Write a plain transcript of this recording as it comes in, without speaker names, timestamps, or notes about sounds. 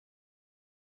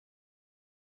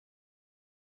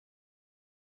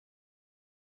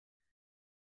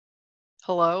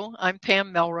Hello, I'm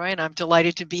PamMelroy, and I'm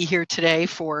delighted to be here today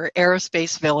for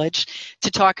Aerospace Village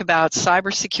to talk about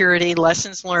cybersecurity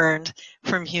lessons learned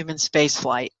from human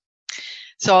spaceflight.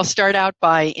 So I'll start out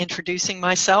by introducing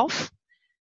myself.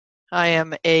 I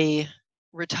am a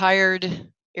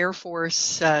retired Air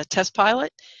Force test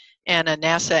pilot and a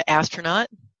NASA astronaut.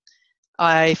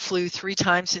 I flew 3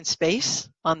 times in space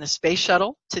on the space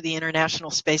shuttle to the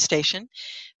International Space Station.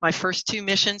 My first 2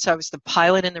 missions, I was the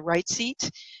pilot in the right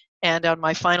seat, and on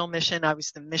my final mission, I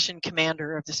was the mission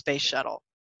commander of the space shuttle.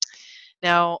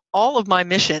 Now, all of my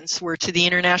missions were to the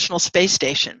International Space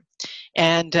Station,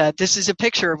 and this is a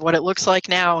picture of what it looks like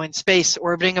now in space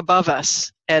orbiting above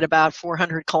us at about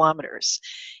 400 kilometers.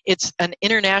 It's an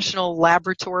international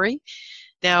laboratory.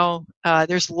 Now,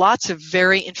 there's lots of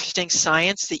very interesting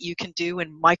science that you can do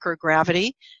in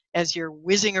microgravity as you're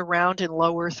whizzing around in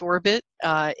low Earth orbit,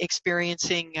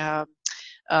 experiencing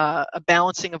a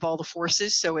balancing of all the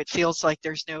forces, so it feels like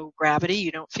there's no gravity.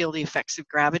 You don't feel the effects of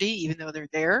gravity, even though they're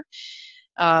there.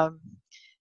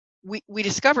 We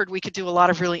discovered we could do a lot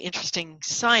of really interesting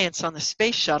science on the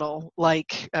space shuttle,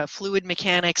 like fluid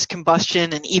mechanics,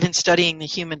 combustion, and even studying the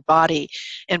human body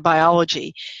and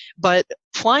biology. But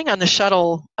flying on the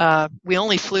shuttle, we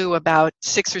only flew about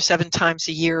 6 or 7 times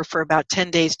a year for about 10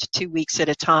 days to 2 weeks at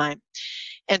a time.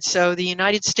 And so the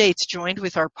United States joined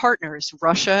with our partners,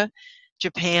 Russia,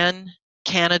 Japan,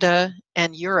 Canada,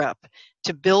 and Europe,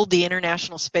 to build the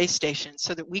International Space Station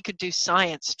so that we could do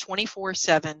science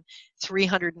 24/7,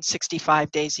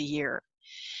 365 days a year.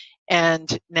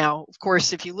 And now, of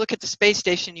course, if you look at the space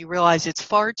station, you realize it's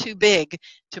far too big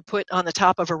to put on the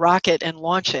top of a rocket and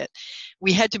launch it.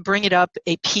 We had to bring it up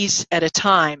a piece at a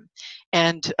time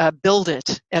and build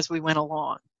it as we went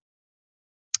along.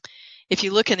 If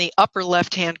you look in the upper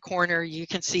left-hand corner, you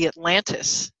can see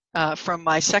Atlantis from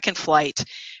my second flight,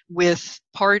 with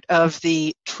part of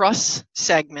the truss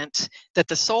segment that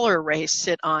the solar arrays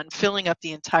sit on filling up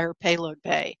the entire payload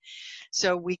bay.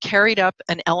 So we carried up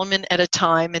an element at a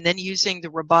time, and then using the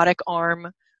robotic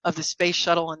arm of the space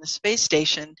shuttle and the space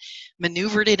station,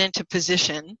 maneuvered it into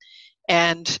position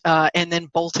and then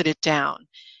bolted it down.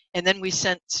 And then we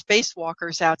sent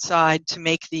spacewalkers outside to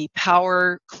make the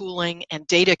power, cooling, and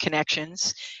data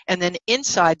connections. And then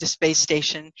inside the space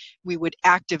station, we would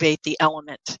activate the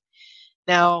element.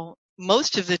 Now,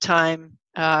 most of the time,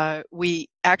 we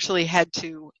actually had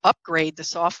to upgrade the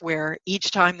software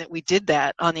each time that we did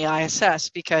that on the ISS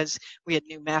because we had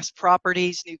new mass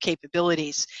properties, new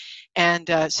capabilities. And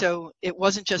so it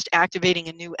wasn't just activating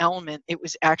a new element, it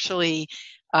was actually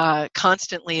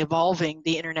constantly evolving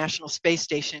the International Space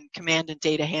Station command and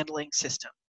data handling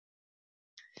system.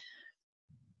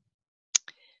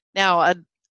 Now,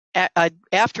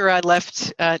 after I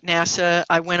left NASA,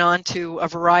 I went on to a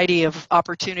variety of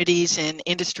opportunities in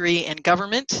industry and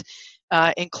government,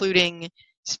 including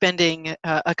spending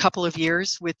a couple of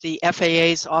years with the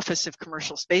FAA's Office of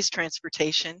Commercial Space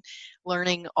Transportation,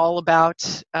 learning all about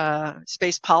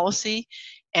space policy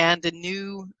and the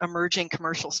new emerging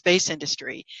commercial space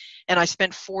industry. And I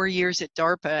spent 4 years at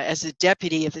DARPA as a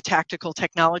deputy of the Tactical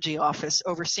Technology Office,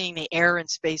 overseeing the air and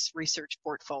space research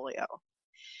portfolio.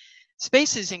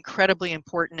 Space is incredibly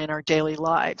important in our daily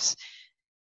lives.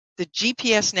 The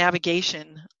GPS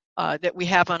navigation that we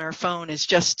have on our phone is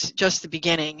just the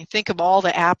beginning. Think of all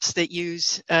the apps that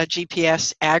use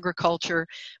GPS, agriculture,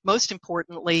 most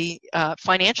importantly,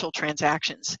 financial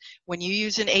transactions. When you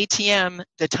use an ATM,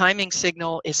 the timing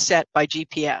signal is set by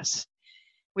GPS.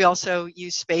 We also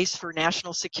use space for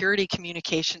national security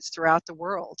communications throughout the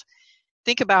world.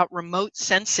 Think about remote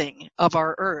sensing of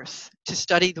our Earth to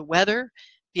study the weather,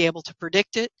 be able to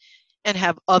predict it, and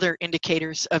have other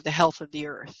indicators of the health of the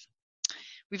Earth.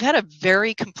 We've had a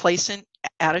very complacent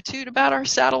attitude about our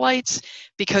satellites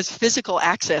because physical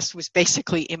access was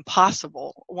basically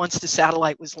impossible once the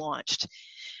satellite was launched.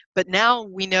 But now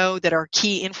we know that our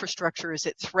key infrastructure is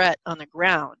at threat on the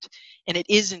ground, and it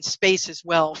is in space as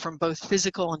well from both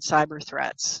physical and cyber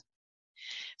threats.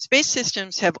 Space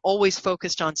systems have always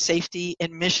focused on safety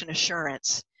and mission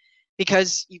assurance.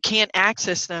 Because you can't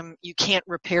access them, you can't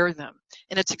repair them,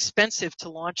 and it's expensive to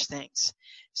launch things.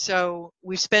 So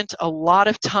we've spent a lot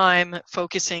of time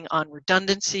focusing on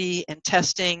redundancy and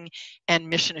testing and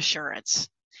mission assurance.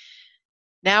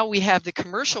 Now we have the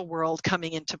commercial world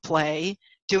coming into play,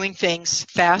 doing things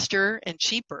faster and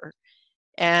cheaper,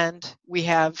 and we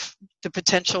have the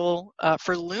potential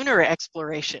for lunar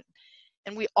exploration.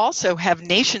 And we also have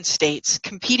nation states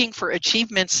competing for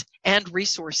achievements and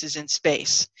resources in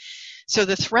space. So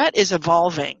the threat is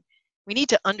evolving. We need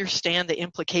to understand the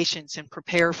implications and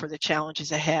prepare for the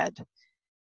challenges ahead.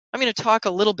 I'm going to talk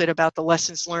a little bit about the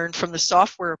lessons learned from the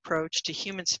software approach to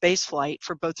human spaceflight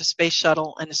for both the space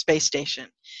shuttle and the space station.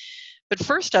 But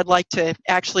first, I'd like to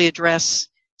actually address,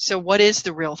 so what is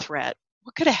the real threat?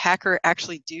 What could a hacker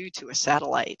actually do to a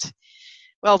satellite?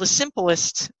 Well, the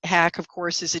simplest hack, of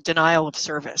course, is a denial of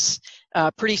service.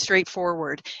 Pretty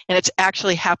straightforward, and it's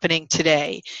actually happening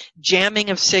today. Jamming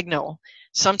of signal.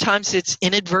 Sometimes it's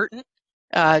inadvertent,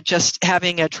 just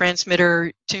having a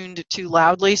transmitter tuned too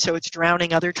loudly, so it's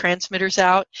drowning other transmitters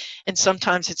out, and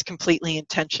sometimes it's completely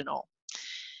intentional.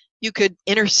 You could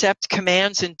intercept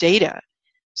commands and data.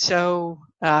 So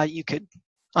you could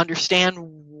understand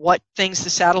what things the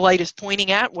satellite is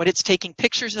pointing at, what it's taking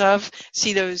pictures of,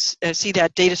 see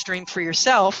that data stream for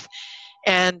yourself,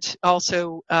 and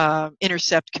also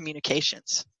intercept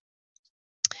communications.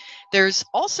 There's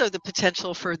also the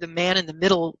potential for the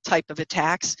man-in-the-middle type of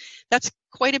attacks. That's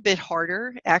quite a bit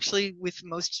harder, actually, with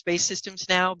most space systems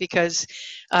now, because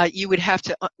you would have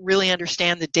to really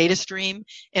understand the data stream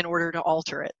in order to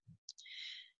alter it.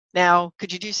 Now,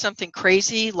 could you do something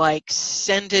crazy like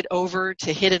send it over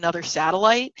to hit another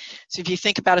satellite? So if you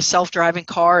think about a self-driving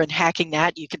car and hacking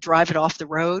that, you could drive it off the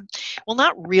road. Well,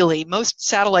 not really. Most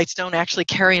satellites don't actually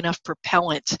carry enough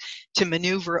propellant to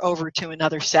maneuver over to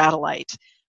another satellite.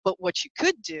 But what you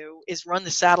could do is run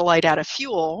the satellite out of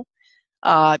fuel.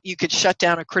 You could shut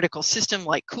down a critical system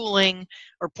like cooling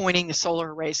or pointing the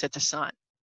solar arrays at the sun.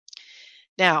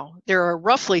 Now, there are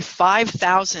roughly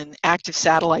 5,000 active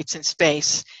satellites in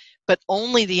space, but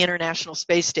only the International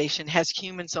Space Station has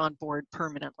humans on board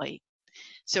permanently.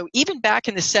 So even back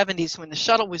in the 70s when the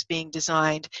shuttle was being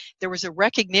designed, there was a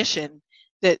recognition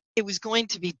that it was going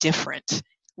to be different.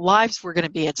 Lives were going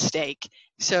to be at stake.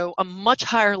 So a much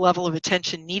higher level of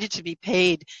attention needed to be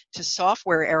paid to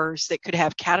software errors that could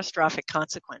have catastrophic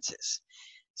consequences.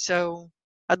 So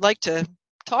I'd like to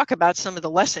talk about some of the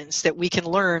lessons that we can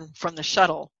learn from the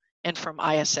shuttle and from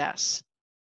ISS.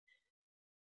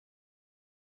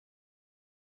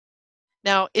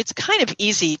 Now, it's kind of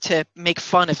easy to make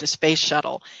fun of the space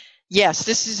shuttle. Yes,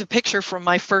 this is a picture from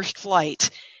my first flight,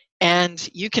 and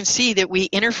you can see that we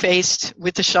interfaced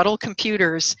with the shuttle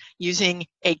computers using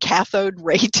a cathode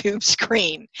ray tube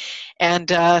screen. And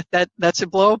that's a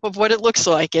blow-up of what it looks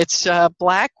like. It's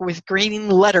black with green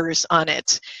letters on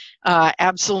it.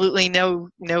 Absolutely no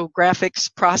graphics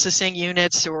processing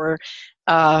units or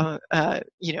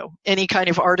any kind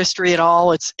of artistry at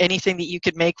all. It's anything that you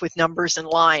could make with numbers and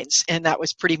lines, and that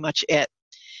was pretty much it.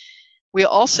 We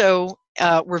also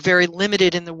were very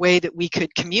limited in the way that we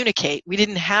could communicate. We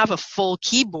didn't have a full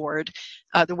keyboard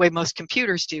the way most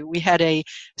computers do. We had a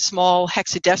small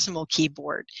hexadecimal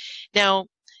keyboard. Now,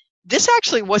 this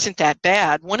actually wasn't that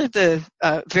bad. One of the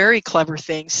very clever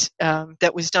things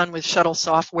that was done with shuttle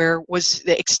software was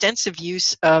the extensive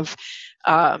use of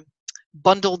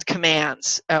bundled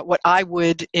commands, what I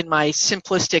would, in my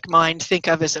simplistic mind, think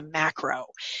of as a macro.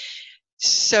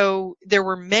 So there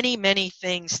were many, many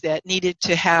things that needed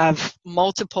to have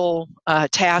multiple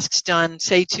tasks done,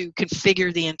 say to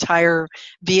configure the entire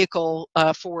vehicle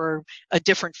for a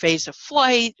different phase of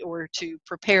flight or to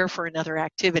prepare for another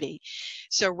activity.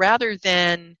 So rather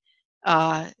than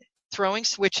throwing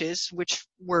switches, which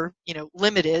were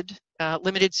limited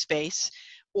space,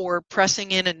 or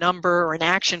pressing in a number or an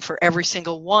action for every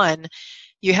single one,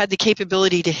 you had the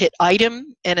capability to hit item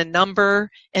and a number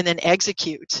and then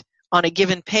execute on a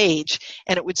given page,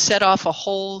 and it would set off a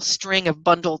whole string of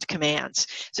bundled commands.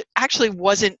 So it actually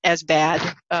wasn't as bad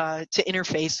to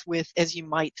interface with as you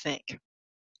might think.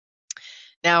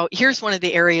 Now, here's one of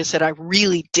the areas that I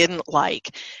really didn't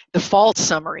like, the fault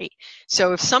summary.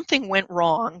 So if something went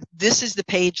wrong, this is the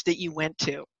page that you went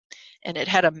to. And it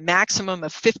had a maximum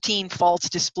of 15 faults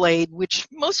displayed, which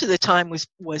most of the time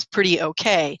was pretty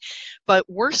okay. But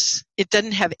worse, it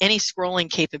didn't have any scrolling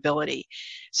capability.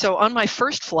 So on my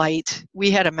first flight, we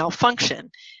had a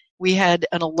malfunction. We had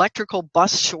an electrical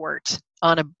bus short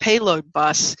on a payload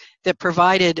bus that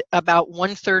provided about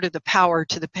 1/3 of the power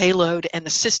to the payload and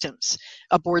the systems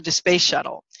aboard the space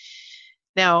shuttle.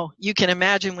 Now, you can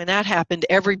imagine when that happened,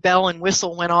 every bell and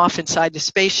whistle went off inside the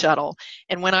space shuttle.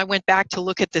 And when I went back to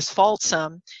look at this fault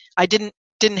sum, I didn't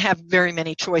have very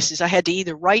many choices. I had to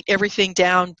either write everything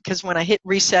down, because when I hit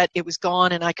reset, it was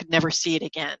gone and I could never see it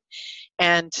again.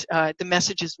 And the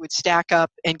messages would stack up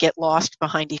and get lost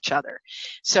behind each other.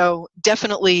 So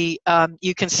definitely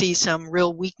you can see some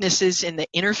real weaknesses in the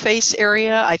interface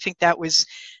area. I think that was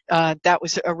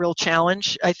a real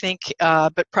challenge, I think,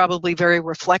 but probably very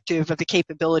reflective of the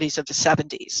capabilities of the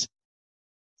 70s.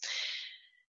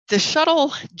 The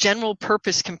Shuttle General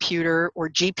Purpose Computer, or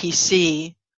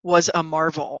GPC, was a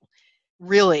marvel.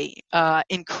 really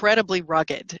incredibly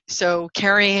rugged. So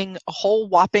carrying a whole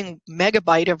whopping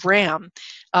megabyte of RAM,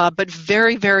 but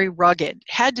very, very rugged.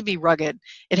 Had to be rugged.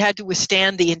 It had to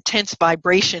withstand the intense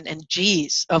vibration and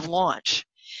G's of launch.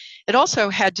 It also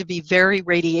had to be very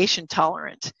radiation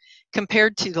tolerant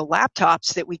compared to the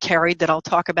laptops that we carried that I'll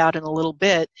talk about in a little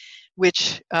bit,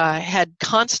 which had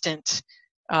constant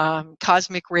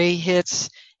cosmic ray hits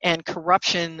and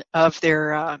corruption of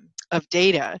their of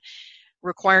data,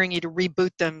 requiring you to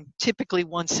reboot them typically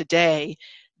once a day.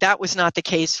 That was not the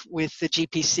case with the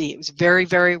GPC. It was very,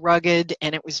 very rugged,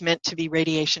 and it was meant to be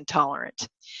radiation tolerant.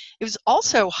 It was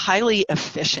also highly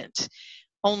efficient.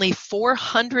 Only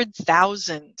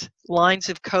 400,000 lines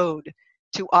of code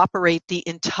to operate the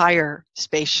entire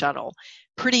space shuttle.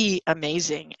 Pretty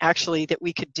amazing, actually, that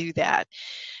we could do that.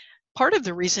 Part of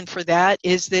the reason for that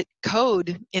is that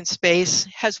code in space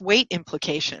has weight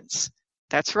implications.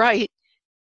 That's right.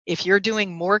 If you're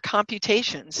doing more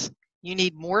computations, you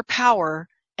need more power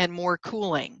and more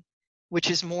cooling, which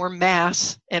is more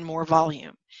mass and more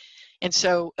volume. And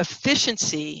so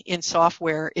efficiency in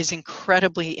software is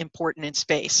incredibly important in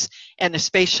space, and the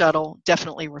space shuttle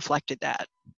definitely reflected that.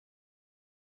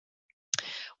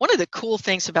 One of the cool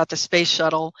things about the space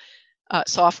shuttle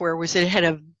software was that it had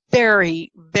a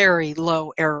very, very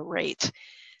low error rate.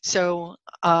 So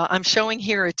I'm showing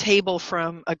here a table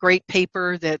from a great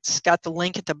paper that's got the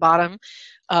link at the bottom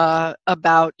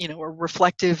about, a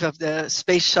reflective of the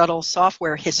space shuttle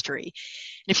software history.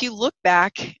 And if you look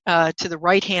back to the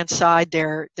right-hand side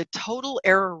there, the total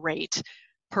error rate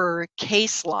per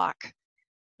case lock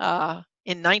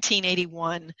in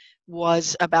 1981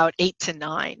 was about 8 to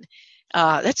 9.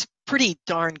 That's pretty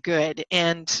darn good.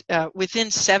 And within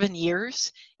 7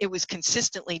 years, it was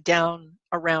consistently down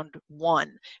around 1,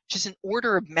 which is an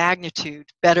order of magnitude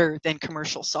better than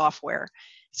commercial software.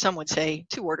 Some would say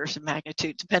 2 orders of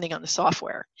magnitude, depending on the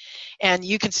software. And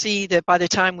you can see that by the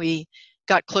time we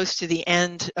got close to the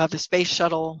end of the space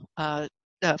shuttle,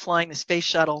 flying the space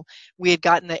shuttle, we had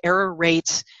gotten the error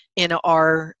rates in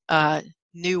our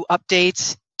new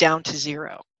updates down to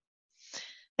 0.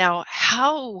 Now,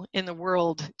 how in the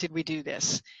world did we do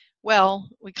this? Well,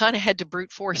 we kind of had to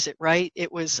brute force it, right?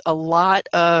 It was a lot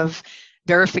of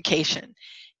verification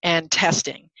and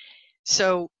testing.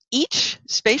 So each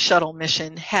space shuttle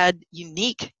mission had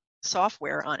unique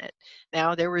software on it.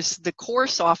 Now, there was the core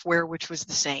software, which was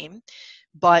the same,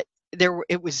 but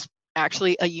it was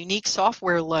actually a unique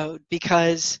software load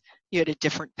because you had a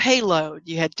different payload,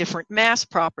 you had different mass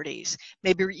properties.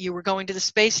 Maybe you were going to the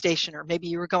space station, or maybe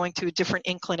you were going to a different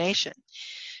inclination.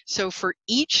 So for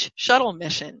each shuttle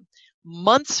mission,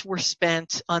 months were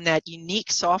spent on that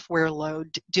unique software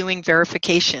load doing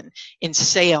verification in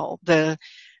SAIL, the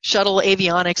Shuttle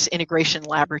Avionics Integration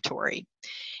Laboratory.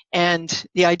 And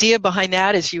the idea behind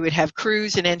that is you would have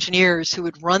crews and engineers who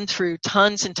would run through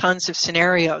tons and tons of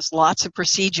scenarios, lots of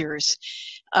procedures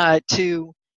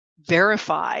to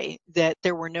verify that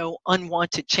there were no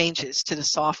unwanted changes to the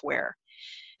software.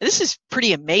 And this is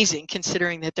pretty amazing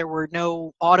considering that there were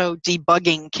no auto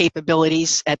debugging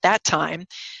capabilities at that time.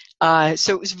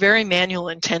 So it was very manual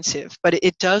intensive, but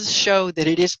it does show that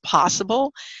it is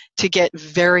possible to get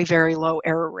very, very low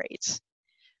error rates.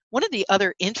 One of the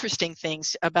other interesting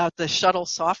things about the shuttle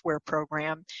software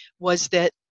program was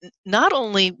that not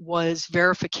only was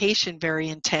verification very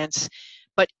intense,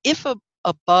 but if a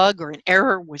bug or an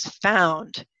error was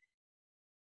found,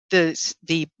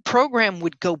 the program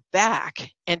would go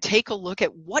back and take a look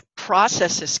at what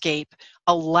process escape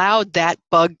allowed that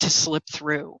bug to slip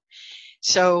through.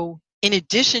 So in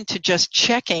addition to just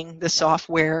checking the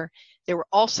software, they were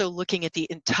also looking at the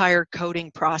entire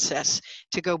coding process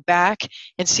to go back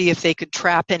and see if they could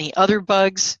trap any other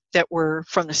bugs that were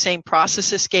from the same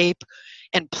process escape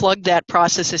and plug that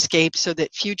process escape so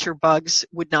that future bugs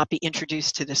would not be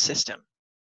introduced to the system.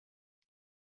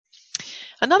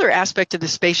 Another aspect of the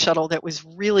space shuttle that was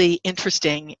really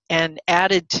interesting and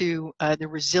added to the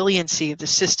resiliency of the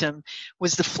system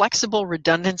was the flexible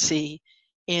redundancy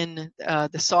in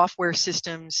the software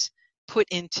systems put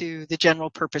into the general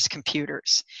purpose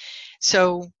computers.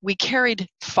 So we carried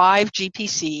 5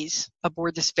 GPCs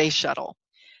aboard the space shuttle.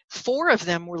 4 of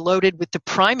them were loaded with the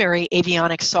primary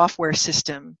avionics software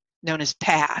system known as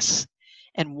PASS,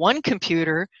 and 1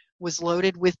 computer was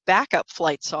loaded with backup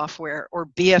flight software, or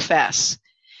BFS.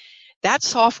 That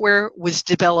software was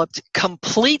developed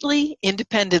completely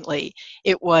independently.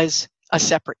 It was a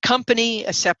separate company,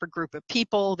 a separate group of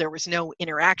people. There was no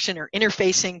interaction or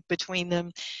interfacing between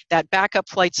them. That backup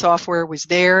flight software was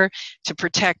there to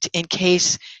protect in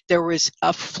case there was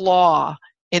a flaw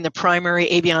in the primary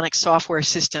avionics software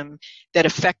system that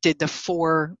affected the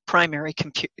 4 primary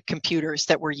computers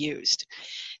that were used.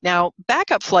 Now,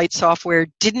 backup flight software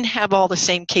didn't have all the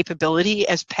same capability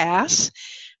as PASS.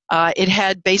 It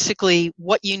had basically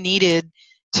what you needed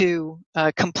to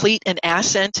complete an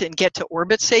ascent and get to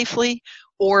orbit safely,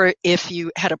 or if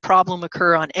you had a problem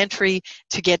occur on entry,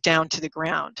 to get down to the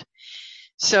ground.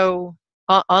 So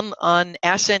on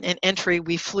ascent and entry,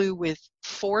 we flew with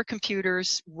 4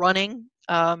 computers running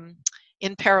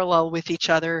in parallel with each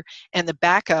other, and the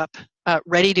backup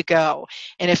ready to go.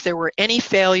 And if there were any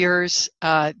failures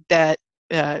that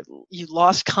you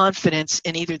lost confidence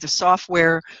in either the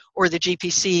software or the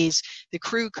GPCs, the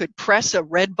crew could press a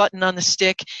red button on the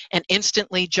stick and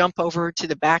instantly jump over to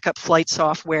the backup flight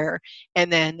software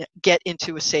and then get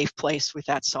into a safe place with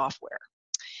that software.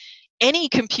 Any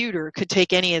computer could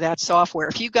take any of that software.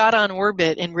 If you got on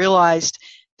orbit and realized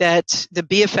that the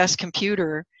BFS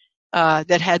computer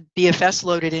that had BFS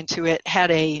loaded into it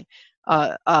had a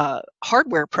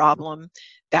hardware problem,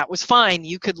 that was fine.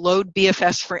 You could load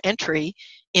BFS for entry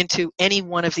into any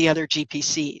one of the other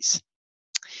GPCs.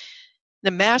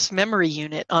 The mass memory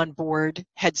unit on board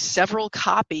had several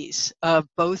copies of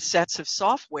both sets of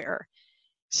software.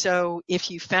 So if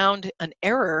you found an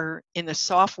error in the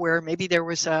software, maybe there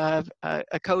was a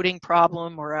coding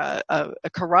problem or a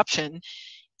corruption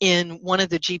in one of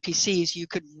the GPCs, you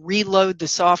could reload the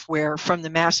software from the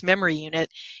mass memory unit,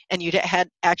 and you'd had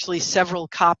actually several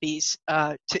copies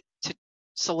to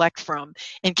select from,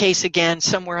 in case, again,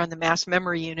 somewhere on the mass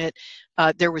memory unit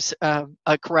there was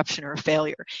a corruption or a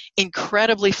failure.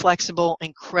 Incredibly flexible,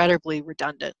 incredibly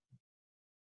redundant.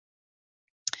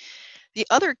 The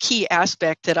other key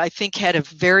aspect that I think had a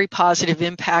very positive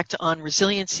impact on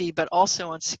resiliency, but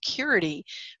also on security,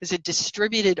 is a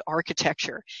distributed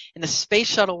architecture. And the Space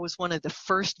Shuttle was one of the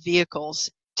first vehicles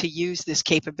to use this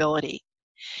capability.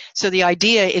 So the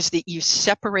idea is that you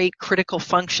separate critical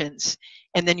functions,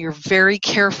 and then you're very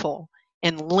careful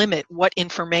and limit what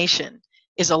information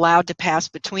is allowed to pass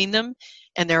between them,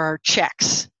 and there are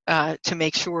checks to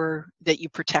make sure that you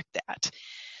protect that.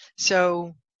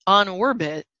 So on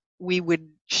orbit, we would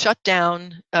shut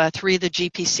down 3 of the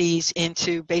GPCs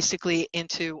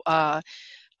into a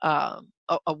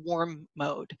warm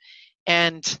mode,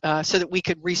 and so that we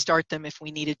could restart them if we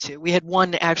needed to. We had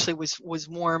one actually was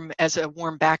warm as a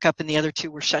warm backup, and the other 2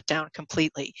 were shut down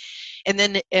completely. And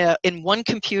then in one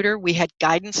computer, we had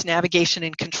guidance, navigation,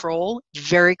 and control,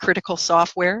 very critical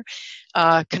software,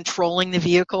 controlling the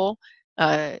vehicle,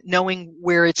 knowing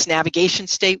where its navigation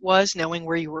state was, knowing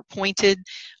where you were pointed,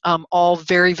 all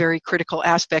very, very critical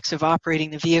aspects of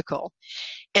operating the vehicle.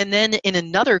 And then in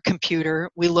another computer,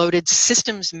 we loaded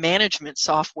systems management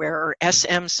software, or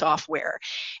SM software,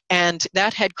 and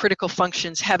that had critical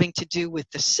functions having to do with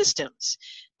the systems,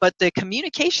 but the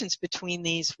communications between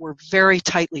these were very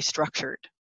tightly structured.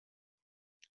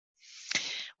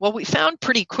 Well, we found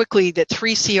pretty quickly that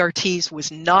 3 CRTs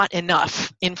was not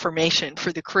enough information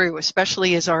for the crew,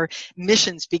 especially as our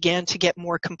missions began to get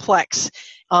more complex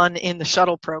in the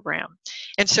shuttle program.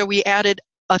 And so we added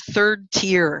a 3rd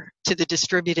tier to the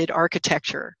distributed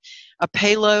architecture, a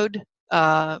payload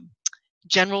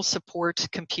general support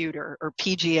computer, or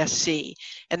PGSC.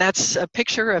 And that's a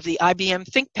picture of the IBM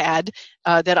ThinkPad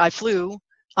that I flew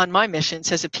on my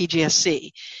missions as a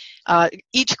PGSC.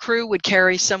 Each crew would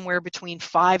carry somewhere between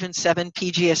 5 and 7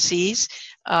 PGSCs.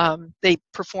 They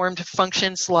performed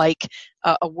functions like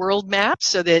a world map,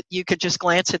 so that you could just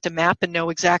glance at the map and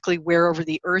know exactly where over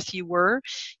the Earth you were.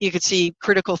 You could see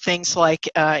critical things like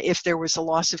if there was a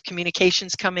loss of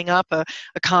communications coming up, a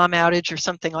comm outage or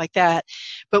something like that.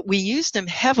 But we used them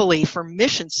heavily for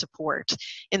mission support.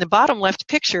 In the bottom left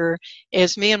picture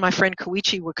is me and my friend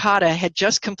Koichi Wakata had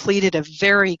just completed a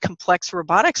very complex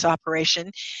robotics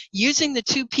operation using the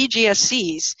 2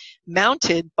 PGSCs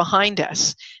mounted behind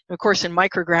us. Of course, in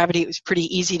microgravity, it was pretty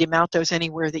easy to mount those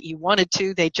anywhere that you wanted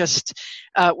to. They just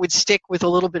would stick with a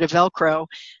little bit of Velcro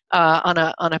on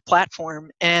a platform.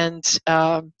 And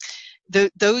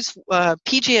those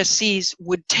PGSCs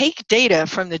would take data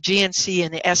from the GNC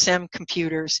and the SM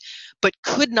computers, but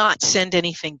could not send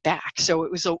anything back. So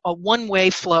it was a one-way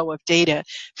flow of data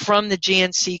from the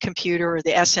GNC computer or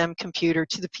the SM computer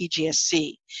to the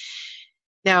PGSC.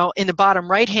 Now, in the bottom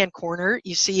right-hand corner,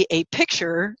 you see a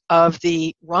picture of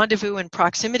the Rendezvous and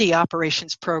Proximity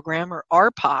Operations Program, or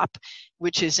RPOP,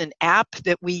 which is an app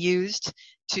that we used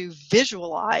to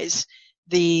visualize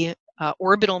the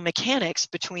orbital mechanics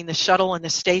between the shuttle and the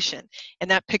station.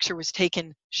 And that picture was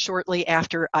taken shortly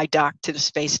after I docked to the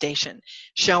space station,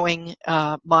 showing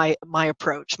my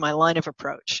approach, my line of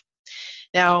approach.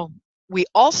 Now, we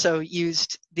also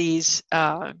used these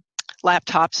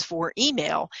laptops for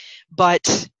email,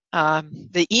 but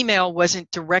the email wasn't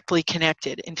directly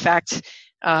connected. In fact,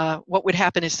 what would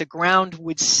happen is the ground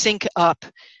would sync up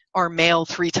our mail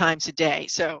 3 times a day.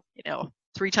 So,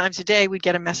 3 times a day we'd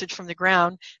get a message from the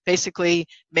ground, basically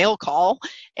mail call,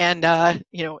 and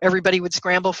everybody would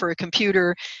scramble for a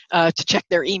computer to check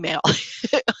their email.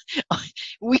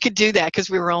 We could do that because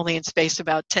we were only in space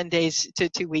about 10 days to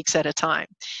 2 weeks at a time.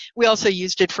 We also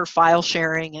used it for file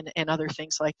sharing and other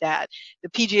things like that. The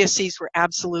PGSCs were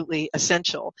absolutely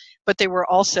essential, but they were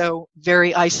also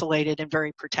very isolated and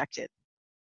very protected.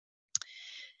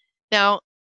 Now,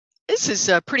 this is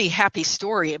a pretty happy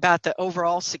story about the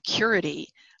overall security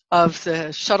of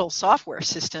the shuttle software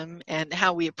system and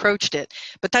how we approached it,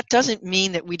 but that doesn't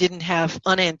mean that we didn't have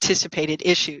unanticipated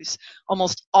issues,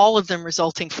 almost all of them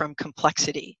resulting from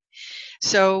complexity.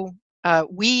 So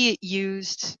we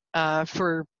used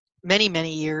for many,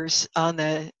 many years on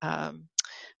the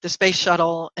space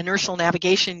shuttle, inertial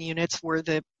navigation units were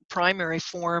the primary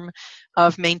form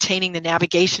of maintaining the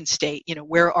navigation state.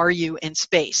 Where are you in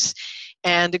space?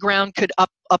 And the ground could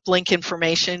uplink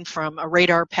information from a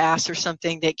radar pass or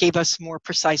something that gave us more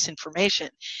precise information.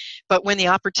 But when the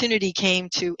opportunity came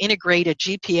to integrate a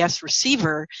GPS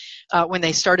receiver, when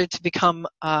they started to become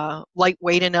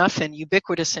lightweight enough and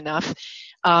ubiquitous enough,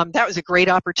 that was a great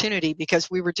opportunity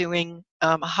because we were doing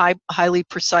highly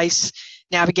precise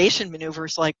navigation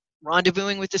maneuvers like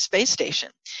rendezvousing with the space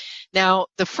station. Now,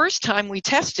 the first time we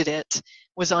tested it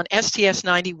was on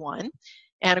STS-91.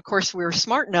 And of course, we were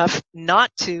smart enough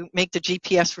not to make the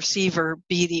GPS receiver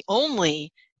be the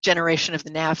only generation of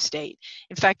the nav state.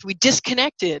 In fact, we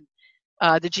disconnected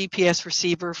the GPS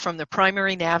receiver from the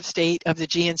primary nav state of the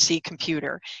GNC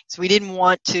computer. So we didn't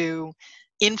want to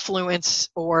influence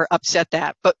or upset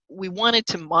that, but we wanted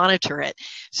to monitor it.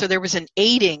 So there was an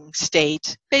aiding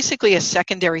state, basically a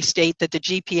secondary state that the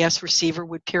GPS receiver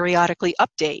would periodically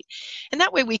update. And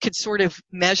that way we could sort of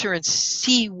measure and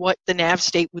see what the nav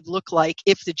state would look like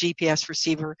if the GPS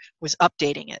receiver was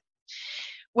updating it.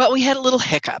 Well, we had a little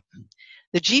hiccup.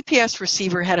 The GPS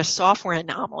receiver had a software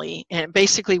anomaly and it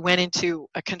basically went into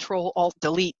a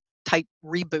Control-Alt-Delete type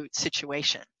reboot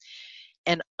situation.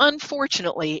 And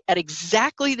unfortunately, at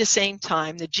exactly the same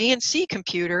time, the GNC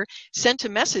computer sent a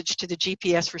message to the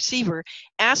GPS receiver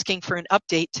asking for an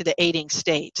update to the aiding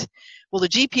state. Well, the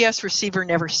GPS receiver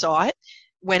never saw it.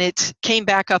 When it came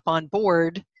back up on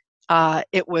board,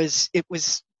 it was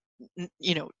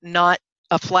not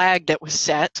a flag that was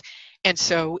set, and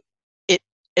so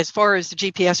as far as the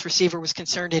GPS receiver was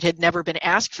concerned, it had never been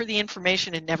asked for the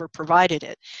information and never provided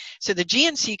it. So the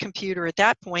GNC computer at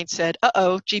that point said,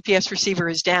 uh-oh, GPS receiver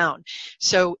is down.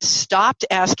 So stopped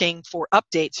asking for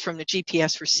updates from the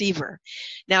GPS receiver.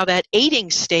 Now that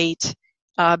aiding state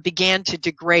began to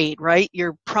degrade, right?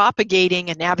 You're propagating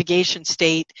a navigation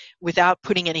state without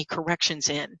putting any corrections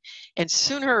in. And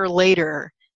sooner or later,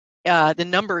 the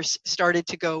numbers started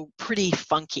to go pretty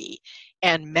funky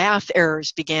and math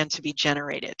errors began to be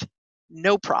generated.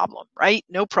 No problem, right?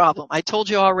 No problem. I told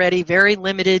you already, very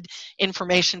limited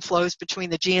information flows between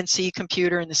the GNC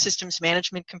computer and the systems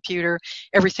management computer.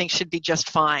 Everything should be just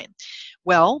fine.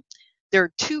 Well, there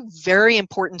are 2 very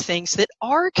important things that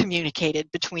are communicated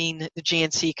between the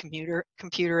GNC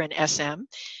computer and SM.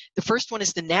 The first one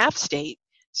is the nav state.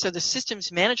 So the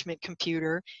systems management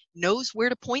computer knows where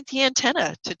to point the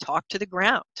antenna to talk to the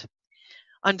ground.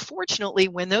 Unfortunately,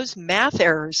 when those math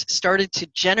errors started to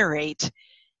generate,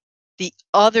 the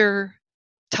other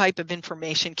type of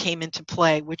information came into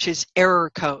play, which is error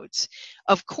codes.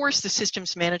 Of course, the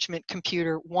systems management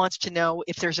computer wants to know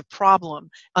if there's a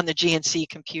problem on the GNC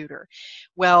computer.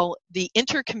 Well, the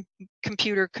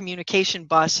intercomputer communication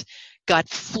bus got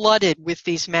flooded with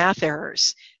these math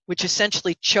errors, which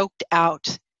essentially choked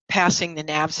out passing the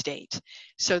nav state.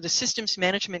 So the systems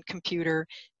management computer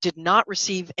did not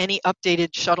receive any updated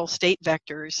shuttle state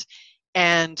vectors,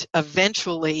 and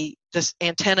eventually this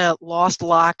antenna lost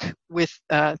lock with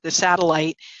the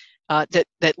satellite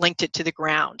that linked it to the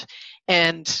ground.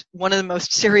 And one of the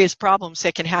most serious problems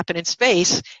that can happen in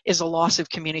space is a loss of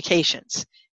communications.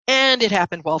 And it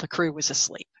happened while the crew was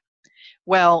asleep.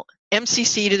 Well,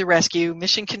 MCC to the rescue.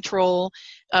 Mission Control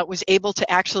was able to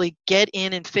actually get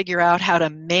in and figure out how to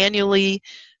manually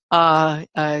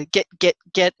get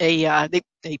a.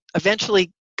 They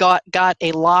eventually got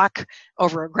a lock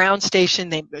over a ground station.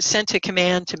 They sent a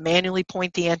command to manually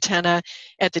point the antenna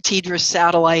at the TDRS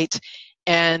satellite,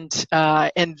 and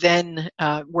then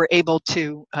were able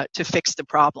to fix the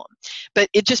problem. But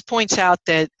it just points out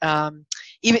that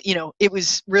even, it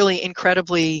was really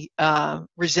incredibly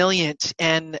resilient,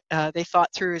 and they thought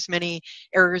through as many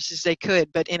errors as they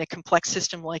could. But in a complex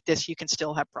system like this, you can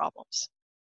still have problems.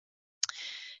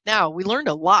 Now, we learned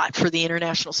a lot for the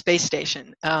International Space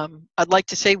Station. I'd like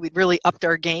to say we'd really upped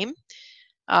our game.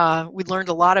 We learned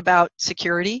a lot about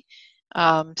security,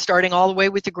 starting all the way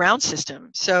with the ground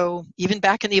system. So even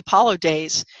back in the Apollo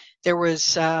days, there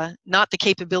was not the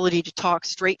capability to talk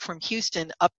straight from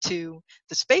Houston up to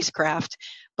the spacecraft,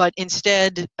 but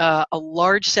instead a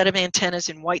large set of antennas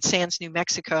in White Sands, New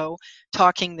Mexico,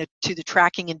 talking to the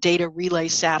tracking and data relay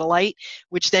satellite,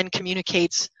 which then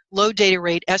communicates low data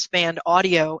rate S-band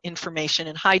audio information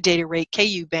and high data rate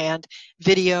KU band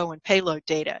video and payload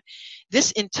data.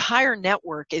 This entire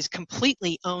network is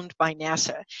completely owned by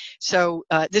NASA. So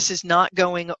this is not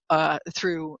going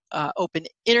through open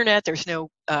internet. There's no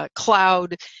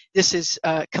cloud. This is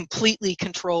completely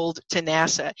controlled to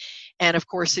NASA. And of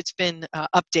course, it's been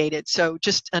updated. So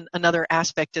just another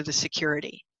aspect of the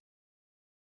security.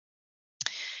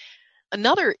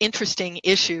 Another interesting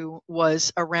issue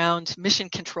was around mission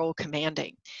control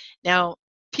commanding. Now,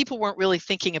 people weren't really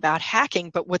thinking about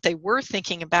hacking, but what they were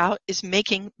thinking about is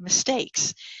making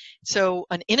mistakes. So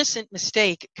an innocent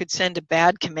mistake could send a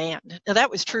bad command. Now, that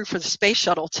was true for the space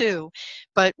shuttle too,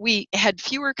 but we had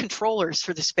fewer controllers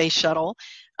for the space shuttle,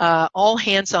 all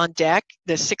hands on deck,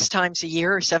 the 6 times a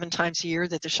year or 7 times a year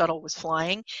that the shuttle was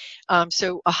flying.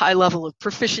 So a high level of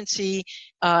proficiency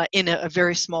in a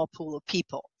very small pool of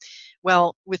people.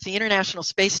 Well, with the International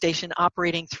Space Station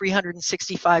operating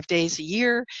 365 days a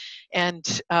year and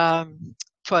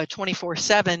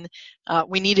 24/7,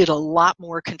 we needed a lot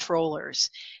more controllers.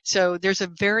 So there's a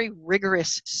very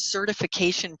rigorous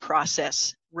certification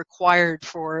process required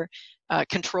for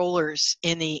controllers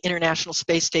in the International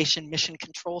Space Station Mission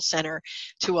Control Center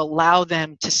to allow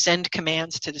them to send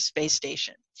commands to the space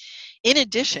station. In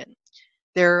addition,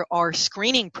 there are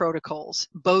screening protocols,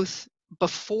 both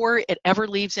before it ever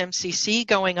leaves MCC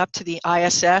going up to the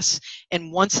ISS, and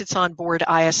once it's on board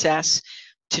ISS,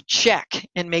 to check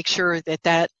and make sure that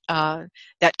that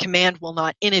command will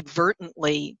not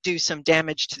inadvertently do some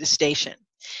damage to the station.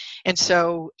 And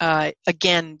so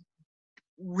again,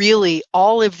 really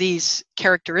all of these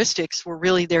characteristics were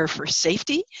really there for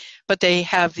safety, but they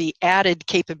have the added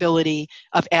capability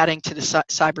of adding to the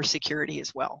cybersecurity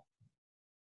as well.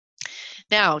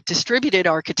 Now, distributed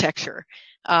architecture.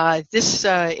 This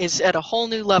is at a whole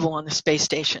new level on the space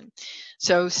station.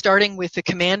 So starting with the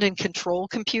command and control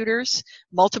computers,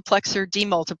 multiplexer,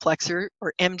 demultiplexer,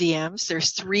 or MDMs.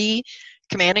 There's 3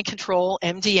 command and control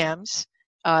MDMs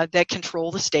that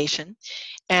control the station.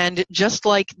 And just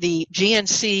like the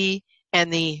GNC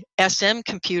and the SM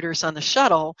computers on the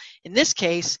shuttle, in this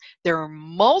case, there are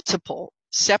multiple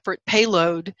separate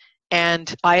payload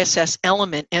and ISS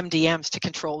element MDMs to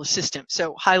control the system.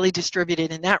 So highly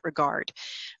distributed in that regard.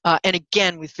 And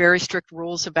again, with very strict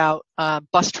rules about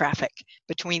bus traffic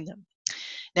between them.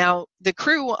 Now, the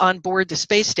crew on board the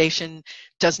space station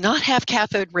does not have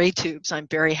cathode ray tubes, I'm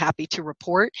very happy to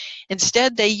report.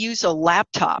 Instead, they use a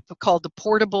laptop called the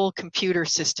Portable Computer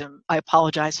System. I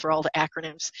apologize for all the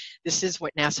acronyms. This is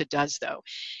what NASA does, though.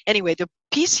 Anyway, the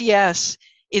PCS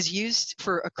is used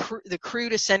for the crew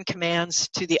to send commands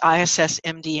to the ISS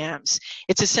MDMs.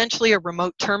 It's essentially a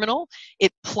remote terminal.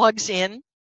 It plugs in.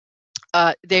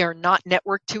 They are not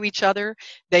networked to each other.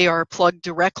 They are plugged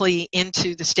directly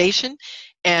into the station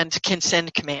and can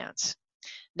send commands.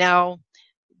 Now,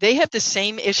 they have the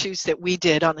same issues that we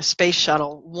did on the space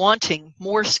shuttle, wanting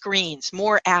more screens,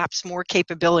 more apps, more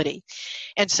capability.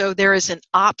 And so there is an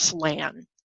ops LAN.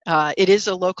 It is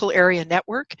a local area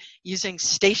network using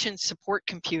station support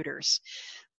computers.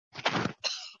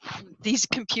 These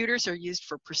computers are used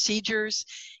for procedures,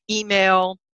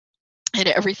 email, and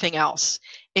everything else,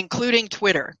 including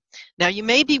Twitter. Now, you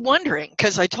may be wondering,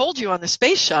 because I told you on the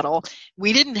space shuttle,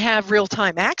 we didn't have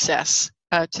real-time access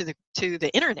to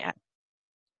the internet.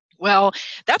 Well,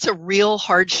 that's a real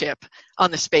hardship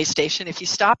on the space station if you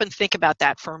stop and think about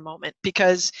that for a moment,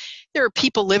 because there are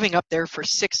people living up there for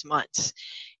 6 months.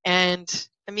 And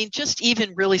I mean, just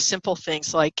even really simple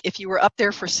things like if you were up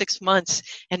there for 6 months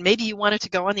and maybe you wanted to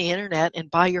go on the internet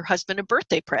and buy your husband a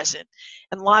birthday present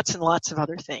and lots of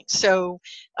other things. So,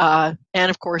 and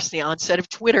of course the onset of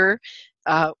Twitter,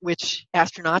 which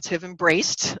astronauts have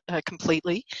embraced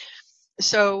completely.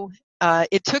 So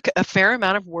it took a fair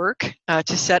amount of work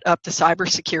to set up the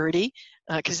cybersecurity,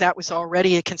 because that was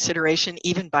already a consideration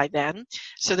even by then.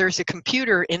 So there's a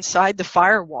computer inside the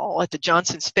firewall at the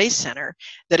Johnson Space Center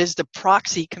that is the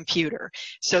proxy computer.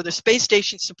 So the space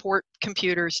station support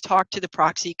computers talk to the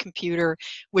proxy computer,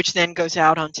 which then goes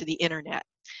out onto the internet.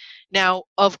 Now,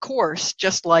 of course,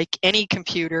 just like any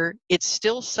computer, it's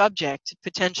still subject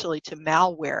potentially to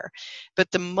malware.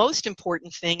 But the most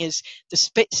important thing is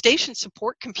the station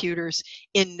support computers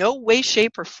in no way,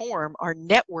 shape, or form are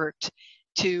networked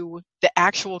to the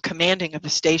actual commanding of the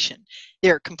station.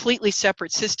 They're completely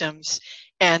separate systems,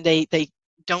 and they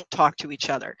don't talk to each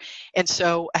other. And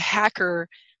so a hacker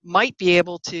might be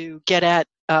able to get at,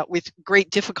 with great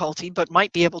difficulty, but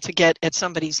might be able to get at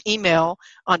somebody's email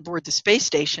on board the space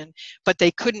station, but they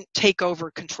couldn't take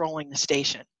over controlling the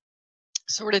station.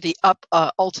 Sort of the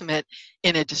ultimate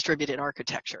in a distributed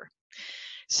architecture.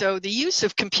 So the use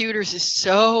of computers is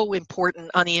so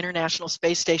important on the International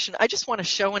Space Station. I just want to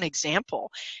show an example,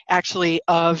 actually,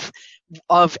 of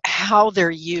how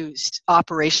they're used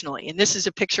operationally. And this is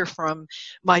a picture from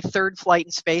my third flight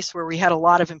in space where we had a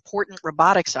lot of important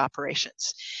robotics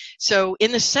operations. So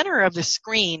in the center of the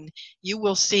screen, you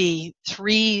will see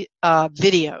 3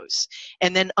 videos.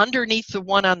 And then underneath the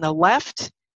one on the left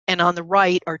and on the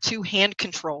right are 2 hand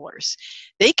controllers.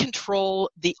 They control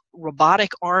the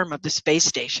robotic arm of the space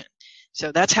station.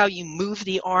 So that's how you move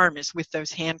the arm, is with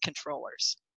those hand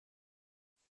controllers.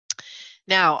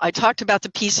 Now, I talked about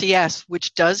the PCS,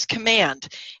 which does command,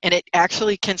 and it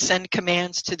actually can send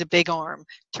commands to the big arm.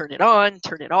 Turn it on,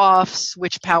 turn it off,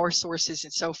 switch power sources,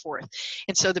 and so forth.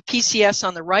 And so the PCS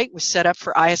on the right was set up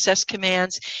for ISS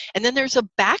commands, and then there's a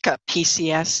backup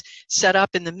PCS set up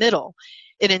in the middle.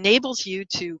 It enables you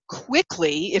to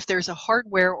quickly, if there's a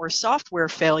hardware or software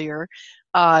failure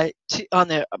on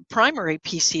the primary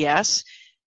PCS,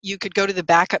 you could go to the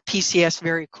backup PCS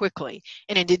very quickly.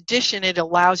 And in addition, it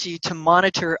allows you to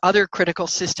monitor other critical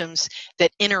systems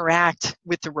that interact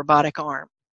with the robotic arm.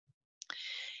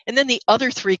 And then the other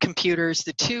 3 computers,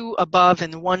 the 2 above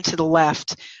and the 1 to the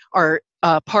left, are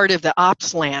part of the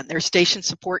ops LAN. They're station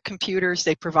support computers.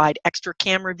 They provide extra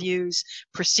camera views,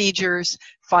 procedures,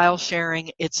 file sharing,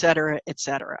 etc.,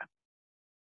 etc.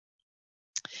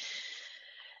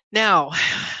 Now,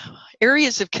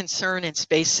 areas of concern in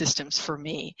space systems for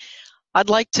me. I'd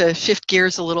like to shift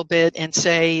gears a little bit and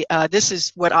say this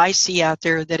is what I see out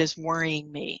there that is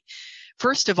worrying me.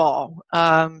 First of all,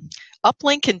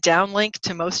 uplink and downlink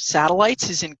to most satellites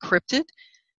is encrypted,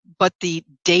 but the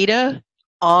data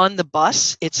on the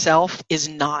bus itself is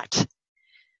not.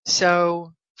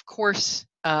 So, of course,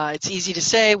 it's easy to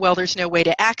say, well, there's no way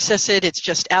to access it. It's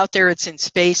just out there. It's in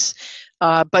space.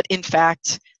 But in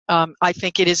fact, I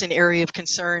think it is an area of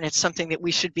concern. It's something that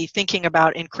we should be thinking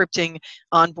about encrypting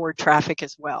onboard traffic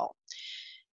as well.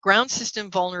 Ground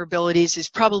system vulnerabilities is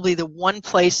probably the one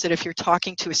place that if you're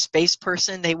talking to a space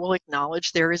person, they will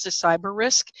acknowledge there is a cyber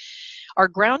risk. Our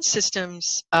ground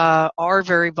systems are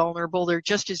very vulnerable. They're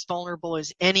just as vulnerable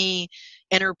as any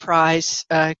enterprise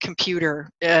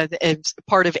computer, as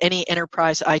part of any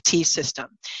enterprise IT system.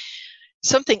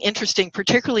 Something interesting,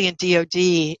 particularly in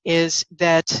DoD, is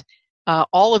that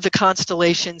all of the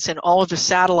constellations and all of the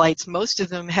satellites, most of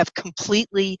them have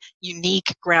completely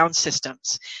unique ground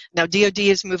systems. Now, DoD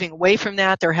is moving away from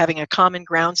that. They're having a common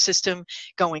ground system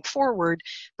going forward,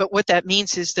 but what that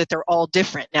means is that they're all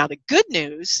different. Now, the good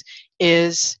news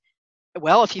is,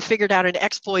 well, if you figured out an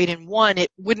exploit in one,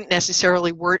 it wouldn't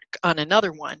necessarily work on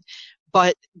another one.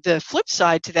 But the flip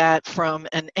side to that from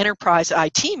an enterprise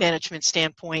IT management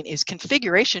standpoint is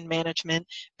configuration management,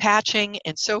 patching,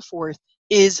 and so forth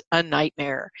is a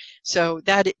nightmare. So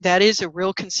that is a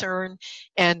real concern,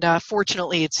 and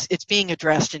fortunately it's being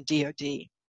addressed in DoD.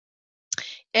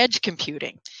 Edge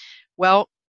computing. Well,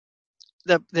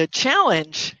 the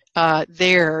challenge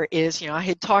there is, I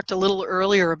had talked a little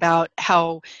earlier about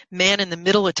how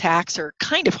man-in-the-middle attacks are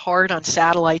kind of hard on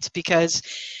satellites because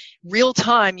real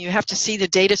time you have to see the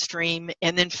data stream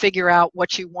and then figure out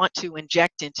what you want to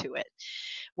inject into it.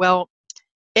 Well,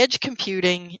 edge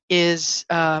computing is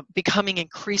becoming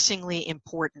increasingly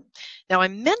important. Now, I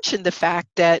mentioned the fact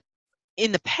that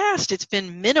in the past it's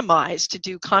been minimized to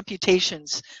do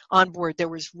computations on board. There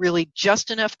was really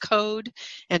just enough code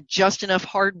and just enough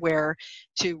hardware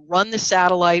to run the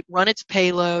satellite, run its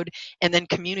payload, and then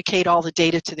communicate all the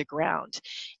data to the ground.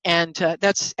 And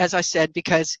that's, as I said,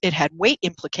 because it had weight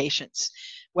implications.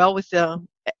 Well, with the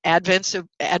advent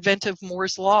of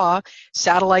Moore's law,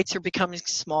 satellites are becoming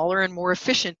smaller and more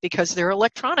efficient because their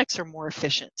electronics are more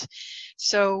efficient.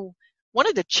 So one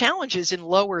of the challenges in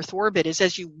low Earth orbit is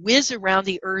as you whiz around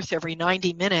the Earth every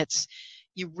 90 minutes,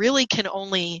 you really can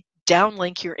only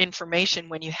downlink your information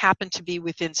when you happen to be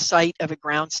within sight of a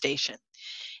ground station.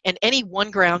 And any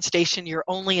one ground station you're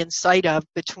only in sight of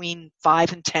between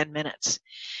 5 and 10 minutes.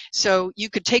 So you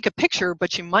could take a picture,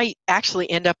 but you might actually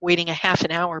end up waiting a half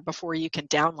an hour before you can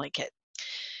downlink it.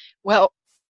 Well,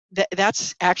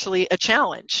 that's actually a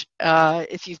challenge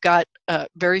if you've got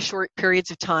very short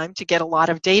periods of time to get a lot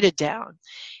of data down.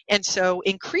 And so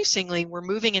increasingly, we're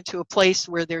moving into a place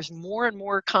where there's more and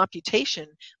more computation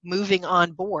moving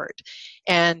on board,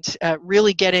 and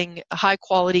really getting high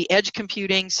quality edge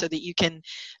computing so that you can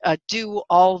do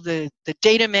all the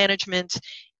data management,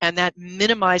 and that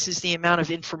minimizes the amount of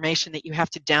information that you have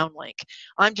to downlink.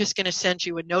 I'm just going to send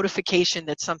you a notification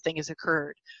that something has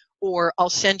occurred, or I'll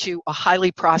send you a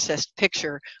highly processed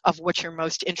picture of what you're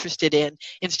most interested in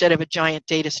instead of a giant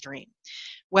data stream.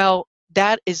 Well,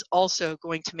 that is also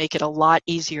going to make it a lot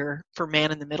easier for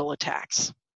man-in-the-middle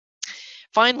attacks.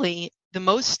 Finally, the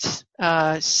most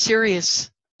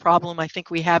serious problem I think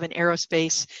we have in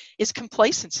aerospace is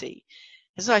complacency.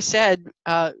 As I said,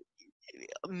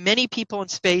 many people in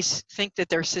space think that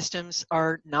their systems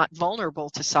are not vulnerable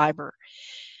to cyber.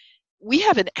 We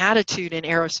have an attitude in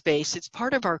aerospace, it's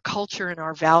part of our culture and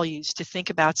our values to think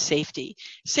about safety.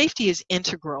 Safety is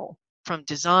integral from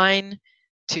design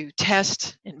to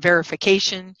test and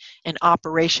verification and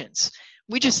operations.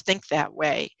 We just think that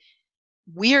way.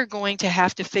 We are going to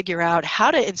have to figure out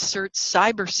how to insert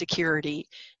cybersecurity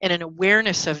and an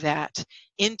awareness of that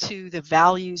into the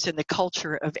values and the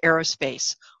culture of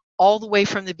aerospace, all the way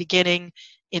from the beginning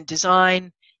in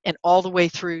design and all the way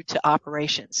through to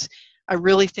operations. I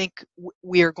really think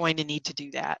we are going to need to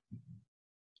do that.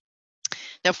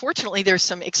 Now, fortunately, there's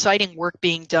some exciting work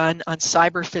being done on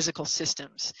cyber physical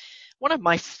systems. One of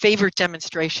my favorite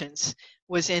demonstrations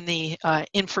was in the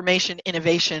Information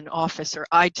Innovation Office, or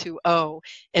I2O,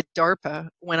 at DARPA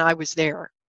when I was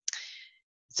there.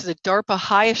 It's the DARPA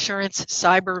High Assurance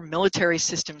Cyber Military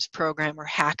Systems Program, or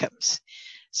HACMS.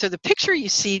 So the picture you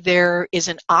see there is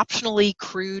an optionally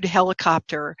crewed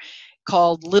helicopter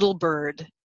called Little Bird,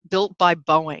 built by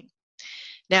Boeing.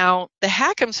 Now, the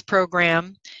HACMS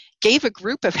program gave a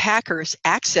group of hackers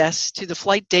access to the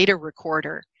flight data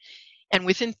recorder, and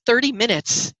within 30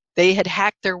 minutes, they had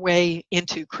hacked their way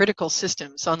into critical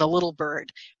systems on the Little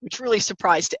Bird, which really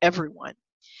surprised everyone.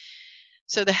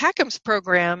 So the HACMS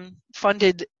program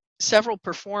funded several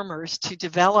performers to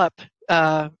develop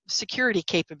security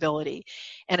capability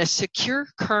and a secure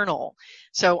kernel.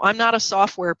 So I'm not a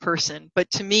software person, but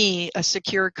to me, a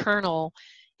secure kernel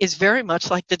is very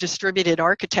much like the distributed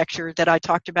architecture that I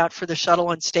talked about for the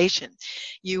shuttle and station.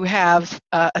 You have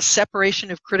a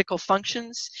separation of critical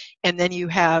functions, and then you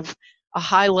have a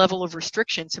high level of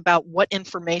restrictions about what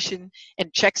information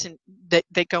and checks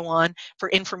that go on for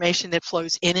information that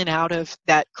flows in and out of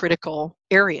that critical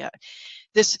area.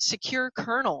 This secure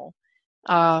kernel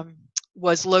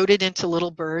was loaded into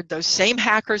Little Bird. Those same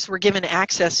hackers were given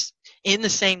access in the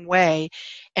same way,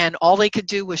 and all they could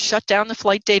do was shut down the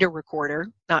flight data recorder,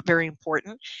 not very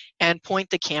important, and point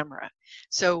the camera.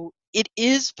 So it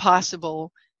is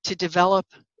possible to develop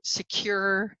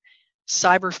secure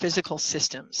cyber physical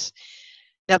systems.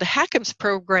 Now, the HACMS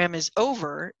program is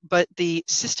over, but the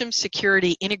System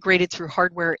Security Integrated Through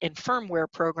Hardware and Firmware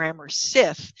program, or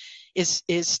SIF, is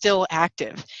still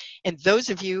active. And those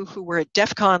of you who were at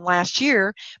DEF CON last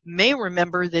year may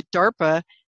remember that DARPA,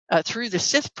 through the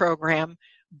SIF program,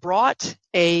 brought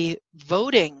a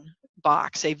voting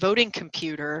box, a voting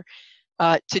computer,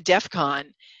 to DEF CON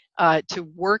to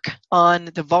work on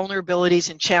the vulnerabilities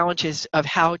and challenges of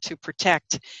how to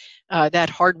protect that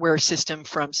hardware system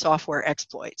from software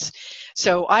exploits.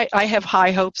 So I have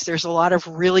high hopes. There's a lot of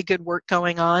really good work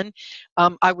going on.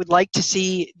 I would like to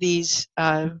see these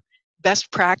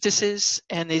best practices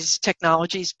and these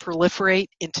technologies proliferate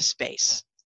into space.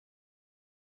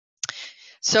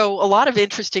 So a lot of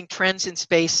interesting trends in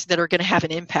space that are going to have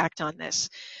an impact on this.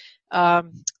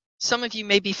 Some of you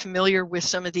may be familiar with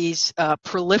some of these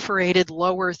proliferated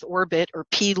low Earth orbit, or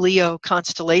P-LEO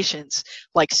constellations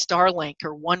like Starlink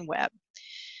or OneWeb.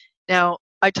 Now,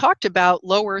 I talked about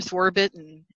low Earth orbit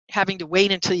and having to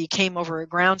wait until you came over a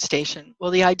ground station.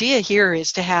 Well, the idea here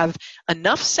is to have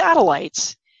enough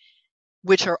satellites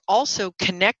which are also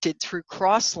connected through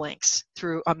crosslinks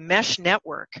through a mesh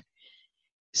network,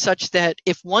 such that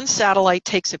if one satellite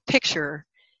takes a picture,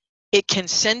 it can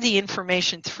send the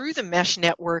information through the mesh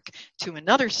network to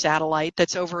another satellite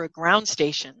that's over a ground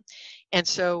station. And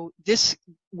so this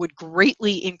would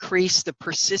greatly increase the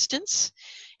persistence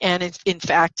and in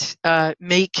fact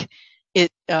make it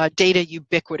data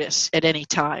ubiquitous at any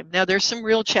time. Now, there's some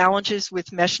real challenges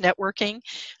with mesh networking.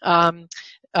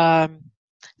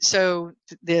 So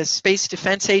the Space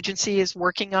Defense Agency is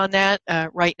working on that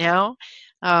right now.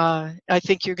 I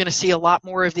think you're going to see a lot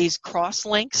more of these cross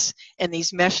links and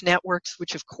these mesh networks,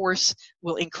 which of course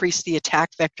will increase the attack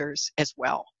vectors as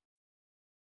well.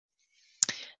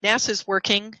 NASA's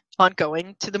working on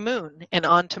going to the moon and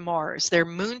on to Mars. Their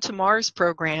Moon to Mars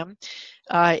program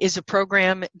is a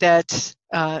program that,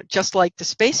 just like the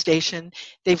space station,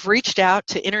 they've reached out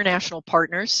to international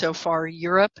partners. So far,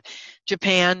 Europe,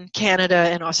 Japan, Canada,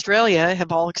 and Australia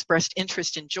have all expressed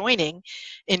interest in joining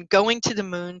in going to the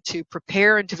moon to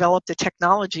prepare and develop the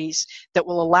technologies that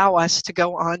will allow us to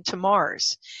go on to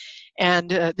Mars.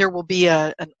 And there will be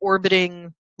an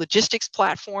orbiting logistics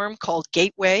platform called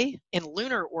Gateway in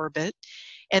lunar orbit,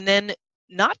 and then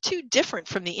not too different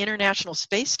from the International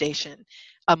Space Station,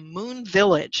 a moon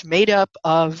village made up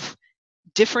of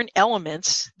different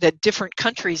elements that different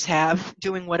countries have,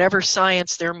 doing whatever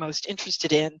science they're most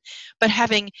interested in, but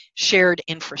having shared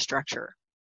infrastructure.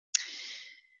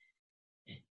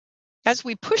 As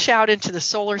we push out into the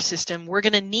solar system, we're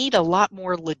going to need a lot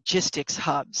more logistics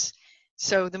hubs.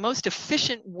 So the most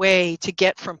efficient way to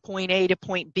get from point A to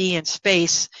point B in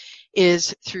space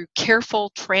is through careful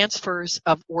transfers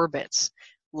of orbits.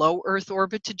 Low Earth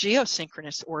orbit to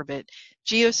geosynchronous orbit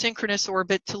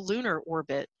to lunar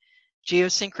orbit,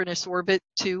 geosynchronous orbit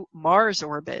to Mars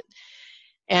orbit.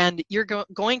 And you're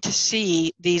going to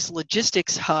see these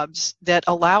logistics hubs that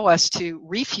allow us to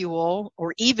refuel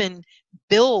or even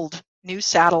build new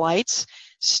satellites,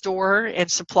 store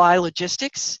and supply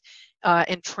logistics,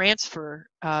 and transfer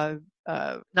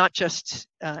not just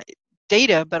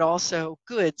data, but also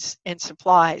goods and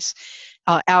supplies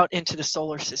out into the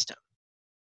solar system.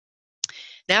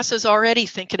 NASA's already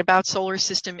thinking about solar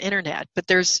system internet, but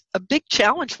there's a big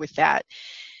challenge with that.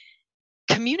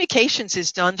 Communications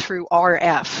is done through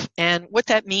RF, and what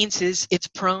that means is it's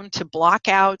prone to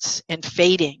blockouts and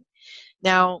fading.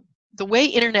 Now, the way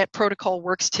internet protocol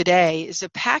works today is a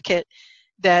packet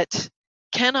that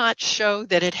cannot show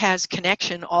that it has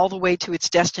connection all the way to its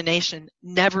destination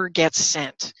never gets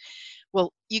sent.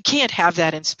 Well, you can't have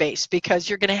that in space because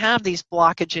you're going to have these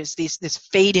blockages, this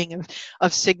fading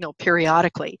of signal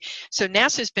periodically. So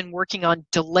NASA's been working on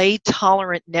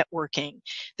delay-tolerant networking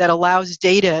that allows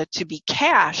data to be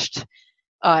cached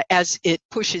as it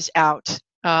pushes out.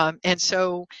 And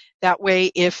so that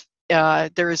way, if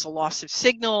there is a loss of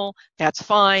signal, that's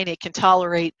fine. It can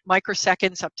tolerate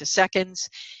microseconds up to seconds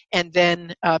and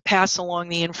then pass along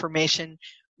the information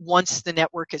once the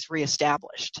network is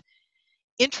reestablished.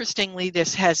 Interestingly,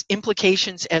 this has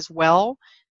implications as well.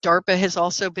 DARPA has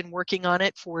also been working on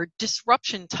it for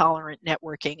disruption-tolerant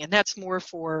networking, and that's more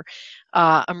for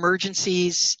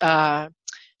emergencies,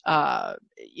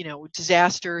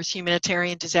 disasters,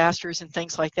 humanitarian disasters, and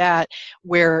things like that,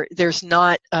 where there's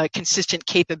not a consistent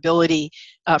capability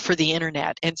for the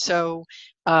internet. And so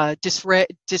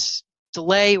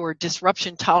delay or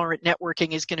disruption-tolerant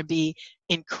networking is going to be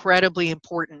incredibly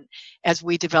important as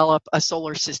we develop a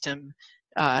solar system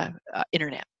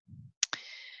internet.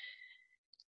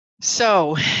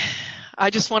 So I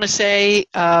just want to say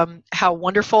how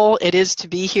wonderful it is to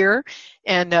be here,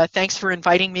 and thanks for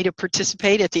inviting me to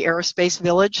participate at the Aerospace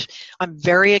Village. I'm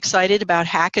very excited about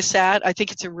Hackasat. I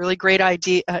think it's a really great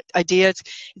idea.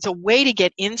 It's a way to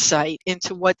get insight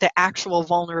into what the actual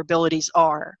vulnerabilities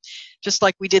are, just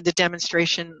like we did the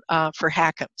demonstration for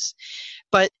Hackams.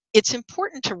 But it's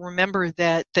important to remember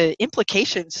that the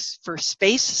implications for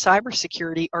space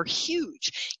cybersecurity are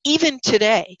huge. Even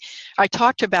today, I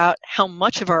talked about how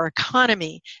much of our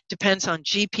economy depends on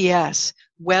GPS,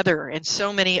 weather, and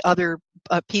so many other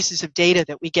pieces of data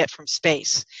that we get from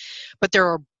space. But there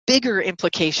are bigger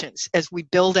implications as we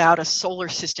build out a solar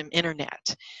system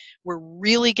internet. We're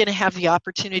really going to have the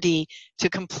opportunity to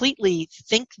completely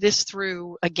think this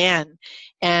through again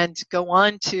and go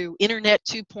on to Internet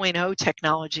 2.0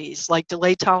 technologies like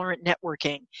delay-tolerant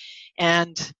networking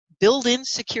and build in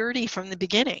security from the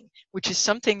beginning, which is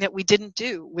something that we didn't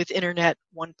do with Internet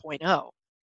 1.0.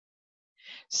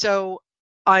 So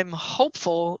I'm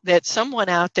hopeful that someone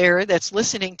out there that's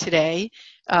listening today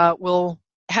will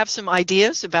have some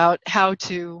ideas about how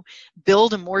to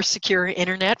build a more secure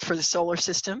internet for the solar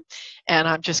system, and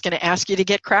I'm just going to ask you to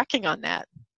get cracking on that.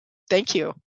 Thank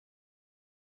you.